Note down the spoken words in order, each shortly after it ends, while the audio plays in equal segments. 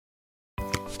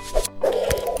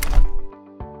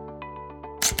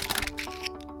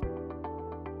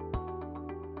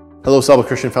Hello, Sauble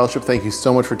Christian Fellowship. Thank you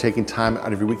so much for taking time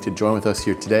out of your week to join with us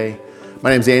here today. My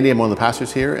name's Andy. I'm one of the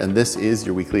pastors here, and this is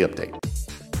your weekly update.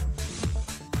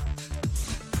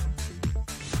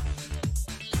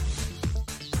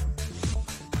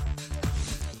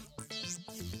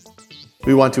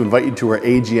 We want to invite you to our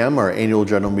AGM, our annual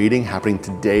general meeting, happening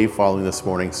today following this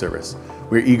morning's service.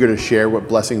 We're eager to share what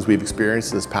blessings we've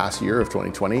experienced this past year of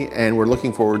 2020, and we're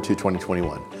looking forward to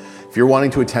 2021. If you're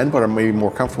wanting to attend but are maybe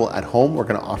more comfortable at home, we're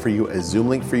going to offer you a Zoom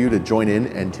link for you to join in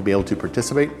and to be able to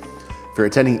participate. If you're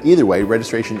attending either way,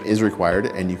 registration is required,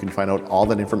 and you can find out all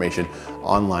that information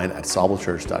online at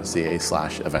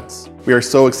saublechurch.ca/events. We are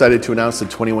so excited to announce the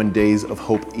 21 Days of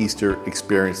Hope Easter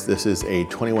experience. This is a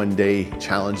 21-day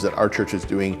challenge that our church is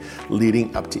doing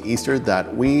leading up to Easter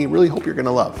that we really hope you're going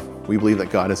to love. We believe that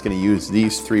God is going to use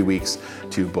these 3 weeks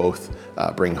to both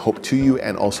bring hope to you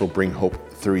and also bring hope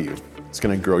through you. It's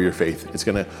going to grow your faith. It's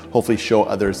going to hopefully show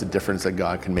others the difference that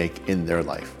God can make in their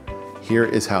life. Here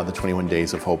is how the 21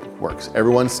 Days of Hope works.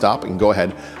 Everyone stop and go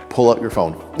ahead, pull out your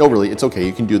phone. No, really, it's okay.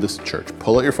 You can do this at church.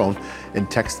 Pull out your phone and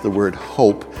text the word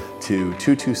HOPE to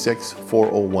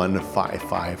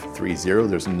 226-401-5530.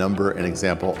 There's a number and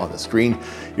example on the screen.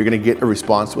 You're going to get a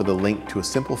response with a link to a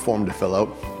simple form to fill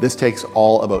out. This takes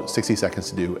all about 60 seconds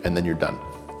to do, and then you're done.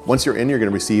 Once you're in, you're going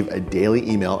to receive a daily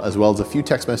email as well as a few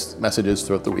text messages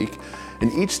throughout the week.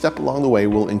 And each step along the way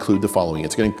will include the following.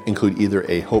 It's going to include either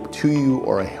a hope to you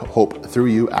or a hope through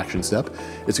you action step.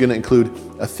 It's going to include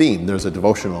a theme. There's a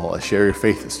devotional, a share your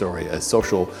faith story, a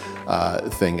social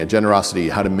thing, a generosity,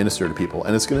 how to minister to people.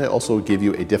 And it's going to also give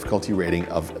you a difficulty rating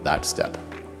of that step.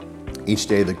 Each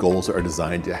day, the goals are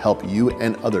designed to help you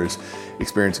and others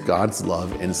experience God's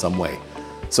love in some way.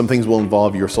 Some things will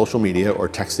involve your social media or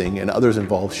texting, and others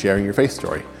involve sharing your faith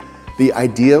story. The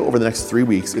idea over the next 3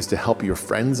 weeks is to help your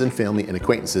friends and family and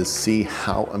acquaintances see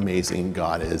how amazing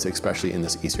God is, especially in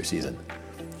this Easter season.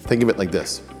 Think of it like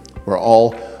this. We're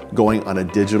all going on a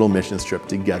digital missions trip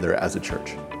together as a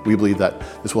church. We believe that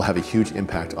this will have a huge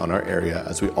impact on our area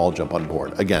as we all jump on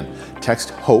board. Again,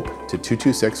 text HOPE to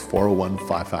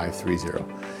 226-401-5530.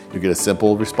 You get a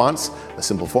simple response, a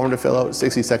simple form to fill out,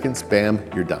 60 seconds, bam,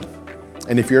 you're done.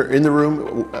 And if you're in the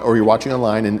room or you're watching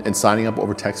online and signing up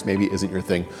over text maybe isn't your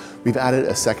thing, we've added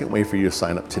a second way for you to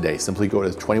sign up today. Simply go to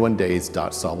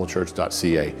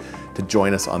 21days.saublechurch.ca to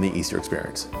join us on the Easter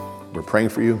experience. We're praying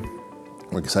for you.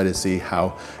 We're excited to see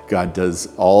how God does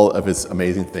all of his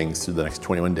amazing things through the next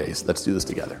 21 days. Let's do this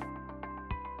together.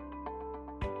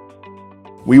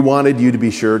 We wanted you to be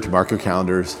sure to mark your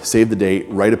calendars, save the date,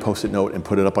 write a post-it note and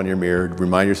put it up on your mirror.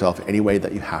 Remind yourself any way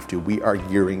that you have to. We are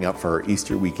gearing up for our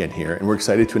Easter weekend here, and we're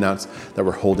excited to announce that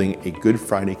we're holding a Good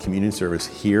Friday communion service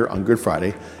here on Good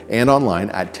Friday and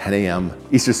online at 10 a.m.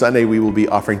 Easter Sunday, we will be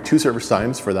offering 2 service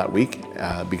times for that week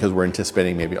because we're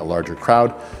anticipating maybe a larger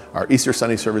crowd. Our Easter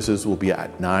Sunday services will be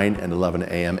at 9 and 11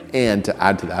 a.m. And to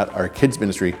add to that, our kids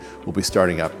ministry will be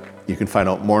starting up. You can find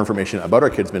out more information about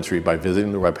our kids ministry by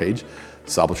visiting the webpage,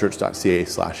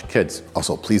 saublechurch.ca/kids.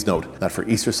 Also, please note that for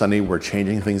Easter Sunday, we're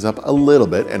changing things up a little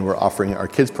bit and we're offering our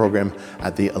kids program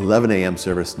at the 11 a.m.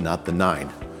 service, not the 9.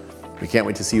 We can't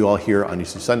wait to see you all here on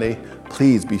Easter Sunday.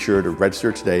 Please be sure to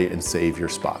register today and save your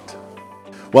spot.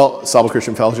 Well, Sauble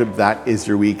Christian Fellowship, that is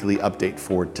your weekly update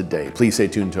for today. Please stay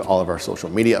tuned to all of our social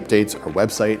media updates, our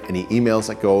website, any emails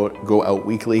that go out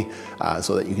weekly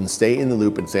so that you can stay in the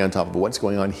loop and stay on top of what's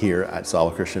going on here at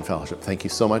Sauble Christian Fellowship. Thank you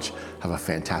so much. Have a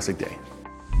fantastic day.